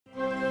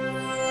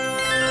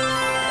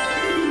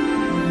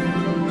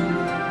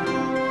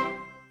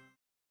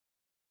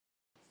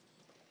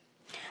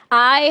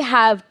I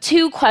have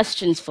two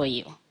questions for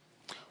you.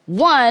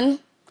 One,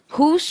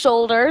 whose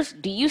shoulders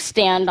do you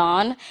stand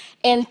on?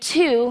 And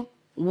two,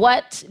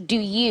 what do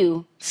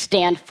you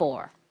stand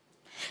for?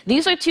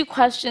 These are two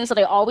questions that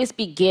I always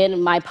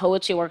begin my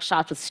poetry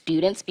workshops with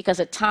students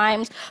because at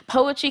times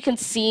poetry can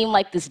seem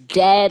like this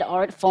dead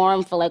art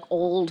form for like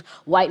old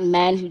white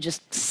men who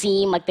just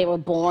seem like they were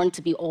born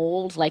to be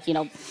old, like,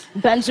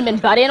 Benjamin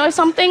Button or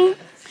something.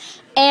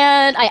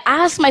 And I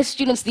ask my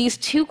students these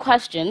two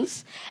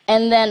questions,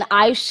 and then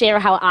I share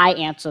how I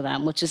answer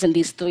them, which is in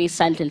these three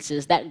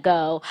sentences that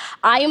go,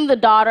 I am the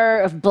daughter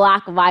of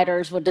black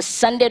writers. We're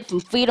descended from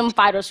freedom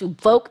fighters who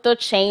broke their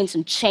chains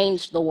and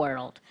changed the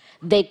world.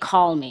 They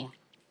call me.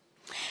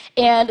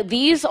 And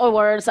these are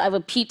words I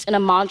repeat in a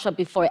mantra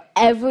before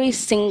every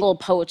single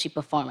poetry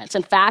performance.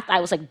 In fact,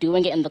 I was like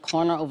doing it in the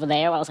corner over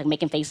there. I was like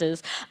making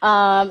faces.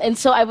 And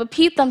so I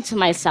repeat them to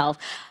myself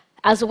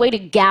as a way to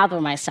gather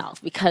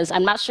myself, because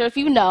I'm not sure if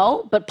you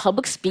know, but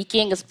public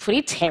speaking is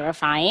pretty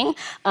terrifying.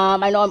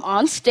 I know I'm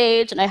on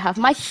stage and I have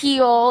my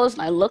heels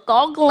and I look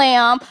all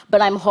glam,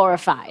 but I'm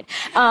horrified.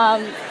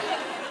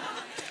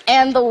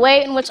 And the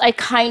way in which I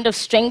kind of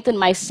strengthen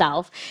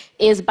myself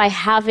is by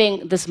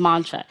having this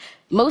mantra.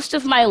 Most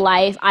of my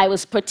life, I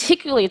was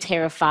particularly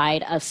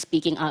terrified of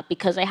speaking up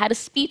because I had a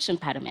speech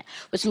impediment,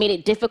 which made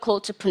it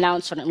difficult to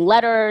pronounce certain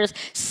letters,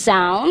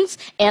 sounds,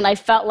 and I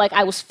felt like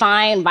I was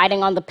fine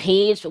writing on the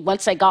page, but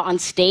once I got on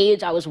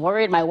stage, I was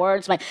worried my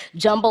words might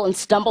jumble and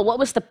stumble. What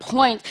was the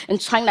point in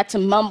trying not to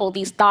mumble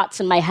these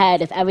thoughts in my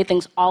head if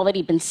everything's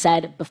already been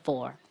said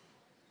before?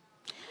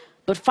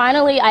 But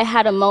finally, I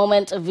had a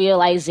moment of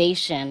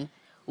realization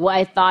where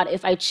I thought,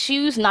 if I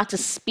choose not to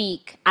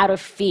speak out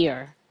of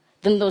fear,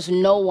 then there's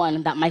no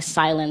one that my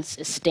silence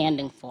is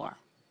standing for.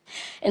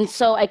 And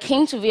so I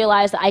came to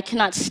realize that I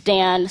cannot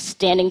stand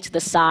standing to the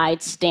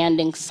side,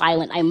 standing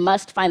silent. I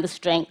must find the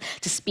strength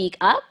to speak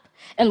up.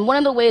 And one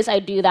of the ways I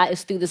do that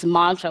is through this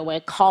mantra where I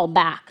call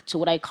back to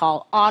what I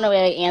call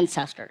honorary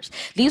ancestors.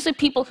 These are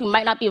people who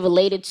might not be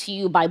related to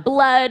you by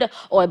blood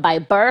or by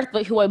birth,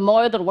 but who are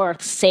more than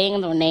worth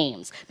saying their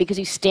names because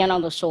you stand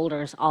on their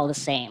shoulders all the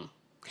same.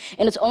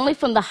 And it's only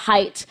from the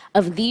height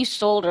of these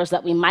shoulders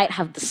that we might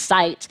have the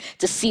sight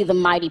to see the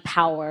mighty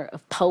power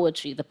of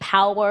poetry, the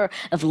power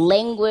of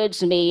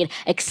language made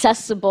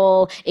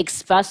accessible,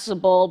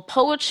 expressible.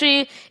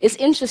 Poetry is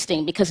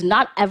interesting because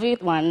not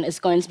everyone is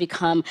going to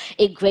become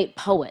a great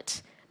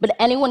poet. But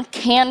anyone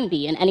can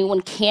be, and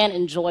anyone can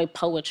enjoy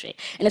poetry.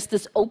 And it's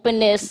this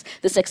openness,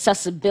 this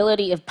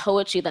accessibility of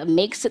poetry that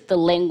makes it the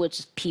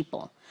language of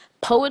people.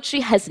 Poetry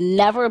has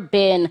never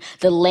been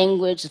the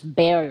language of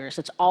barriers.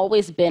 It's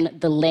always been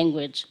the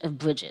language of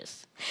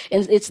bridges.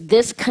 And it's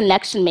this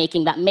connection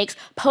making that makes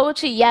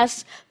poetry,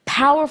 yes,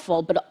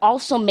 powerful, but it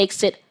also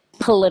makes it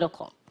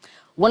political.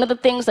 One of the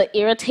things that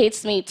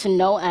irritates me to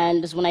no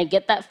end is when I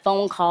get that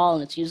phone call,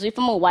 and it's usually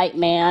from a white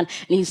man,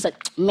 and he's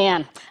like,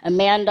 man,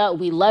 Amanda,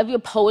 we love your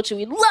poetry.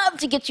 We'd love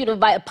to get you to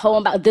write a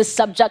poem about this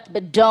subject,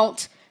 but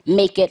don't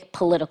make it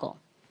political.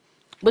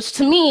 Which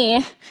to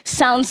me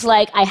sounds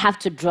like I have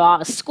to draw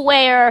a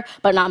square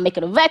but not make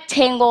it a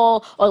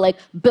rectangle, or like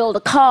build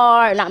a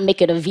car and not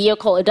make it a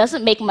vehicle. It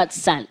doesn't make much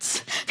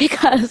sense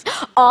because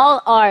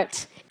all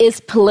art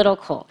is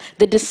political.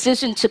 The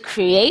decision to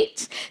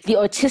create, the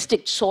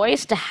artistic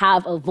choice to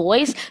have a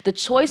voice, the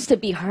choice to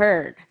be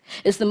heard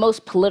is the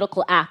most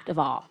political act of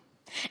all.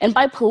 And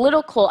by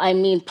political, I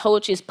mean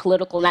poetry is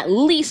political in at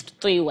least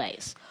three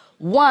ways.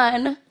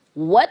 One,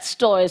 what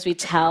stories we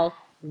tell,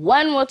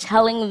 when we're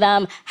telling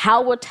them,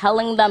 how we're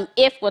telling them,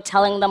 if we're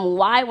telling them,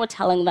 why we're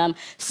telling them,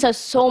 says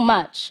so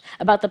much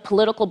about the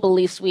political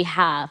beliefs we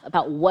have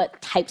about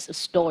what types of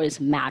stories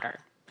matter.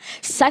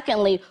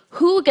 Secondly,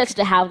 who gets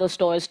to have those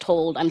stories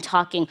told? I'm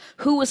talking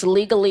who is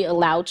legally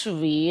allowed to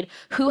read,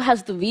 who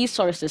has the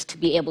resources to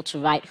be able to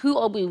write, who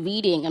are we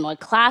reading in our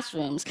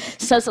classrooms,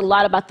 says a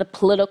lot about the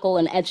political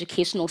and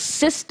educational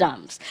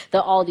systems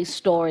that all these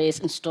stories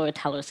and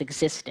storytellers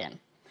exist in.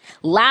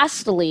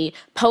 Lastly,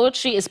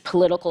 poetry is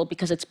political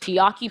because it's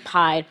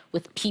preoccupied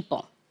with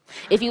people.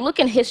 If you look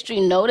in history,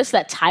 notice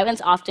that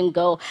tyrants often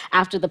go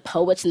after the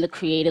poets and the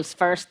creatives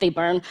first. They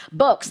burn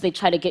books. They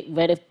try to get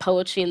rid of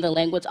poetry and the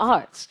language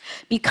arts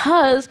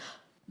because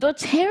they're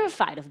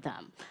terrified of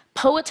them.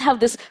 Poets have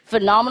this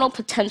phenomenal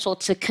potential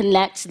to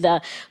connect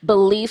the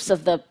beliefs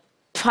of the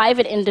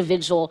private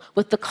individual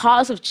with the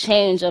cause of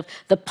change of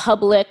the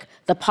public,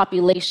 the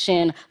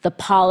population, the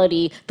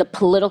polity, the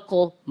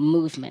political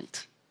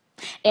movement.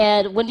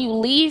 And when you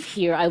leave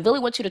here, I really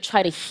want you to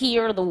try to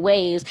hear the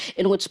ways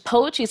in which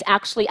poetry is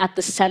actually at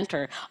the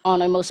center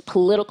on our most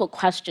political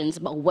questions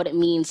about what it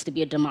means to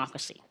be a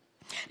democracy.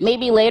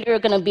 Maybe later you're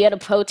going to be at a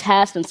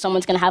protest and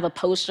someone's going to have a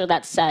poster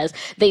that says,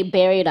 they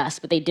buried us,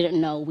 but they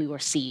didn't know we were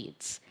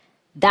seeds.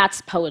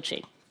 That's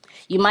poetry.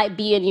 You might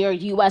be in your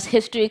US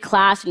history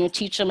class and your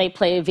teacher may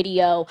play a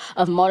video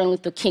of Martin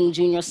Luther King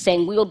Jr.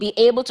 saying, we will be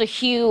able to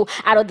hew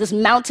out of this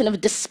mountain of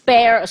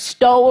despair a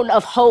stone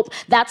of hope.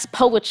 That's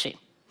poetry.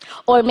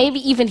 Or maybe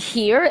even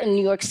here in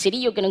New York City,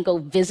 you're going to go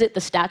visit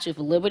the Statue of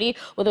Liberty,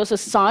 where there's a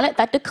sonnet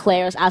that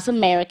declares, as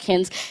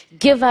Americans,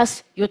 give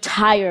us your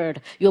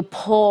tired, your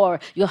poor,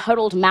 your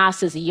huddled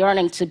masses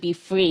yearning to be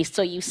free.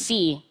 So you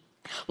see,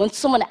 when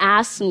someone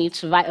asks me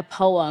to write a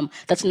poem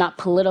that's not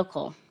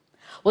political,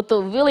 what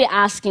they're really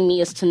asking me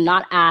is to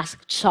not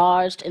ask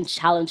charged and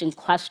challenging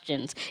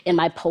questions in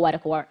my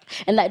poetic work.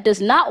 And that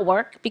does not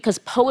work because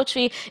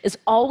poetry is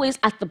always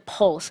at the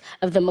pulse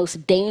of the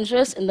most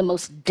dangerous and the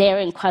most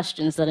daring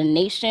questions that a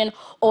nation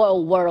or a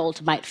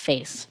world might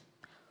face.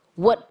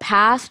 What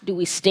past do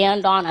we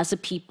stand on as a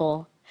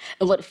people,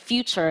 and what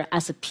future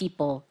as a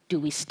people do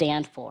we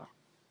stand for?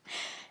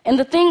 And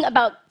the thing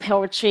about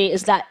poetry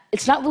is that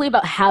it's not really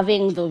about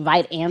having the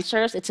right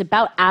answers. It's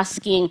about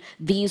asking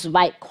these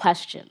right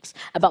questions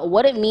about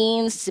what it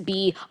means to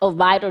be a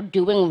writer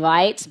doing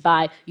right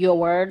by your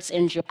words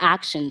and your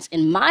actions.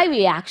 And my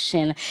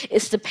reaction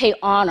is to pay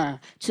honor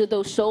to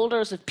those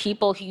shoulders of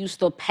people who use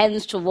their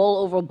pens to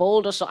roll over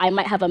boulders so I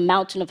might have a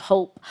mountain of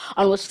hope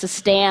on which to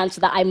stand, so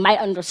that I might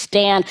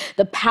understand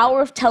the power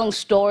of telling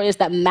stories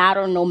that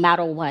matter no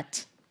matter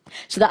what.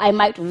 So that I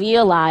might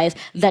realize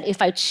that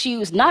if I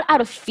choose, not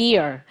out of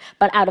fear,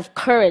 but out of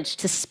courage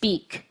to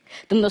speak,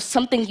 then there's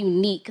something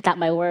unique that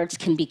my words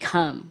can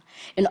become.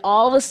 And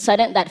all of a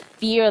sudden, that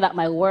fear that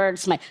my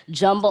words might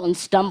jumble and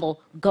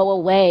stumble go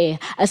away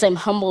as I'm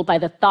humbled by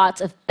the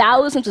thoughts of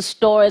thousands of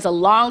stories a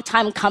long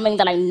time coming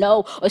that I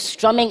know are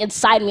strumming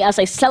inside me as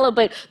I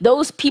celebrate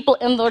those people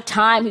in their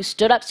time who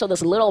stood up so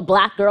this little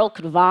black girl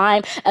could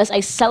rhyme, as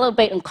I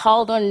celebrate and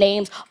call their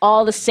names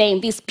all the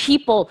same. These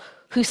people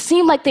who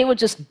seem like they were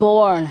just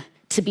born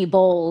to be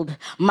bold.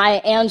 Maya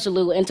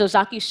Angelou,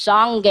 Ntozake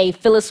Shange,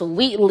 Phyllis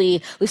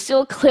Wheatley,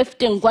 Lucille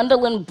Clifton,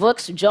 Gwendolyn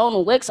Brooks,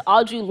 Joan Wicks,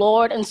 Audre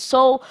Lorde, and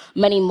so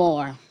many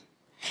more.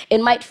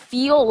 It might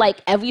feel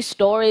like every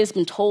story has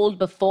been told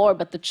before,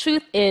 but the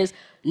truth is,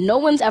 no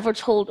one's ever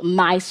told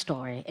my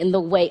story in the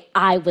way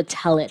I would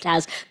tell it,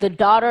 as the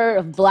daughter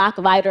of Black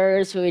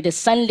writers who are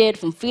descended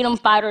from freedom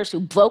fighters who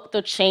broke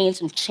their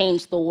chains and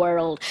changed the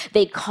world.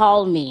 They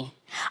call me.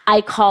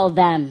 I call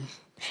them.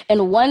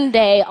 And one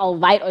day I'll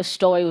write our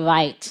story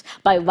right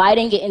by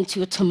writing it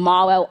into a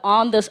tomorrow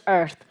on this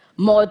earth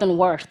more than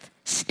worth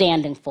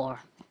standing for.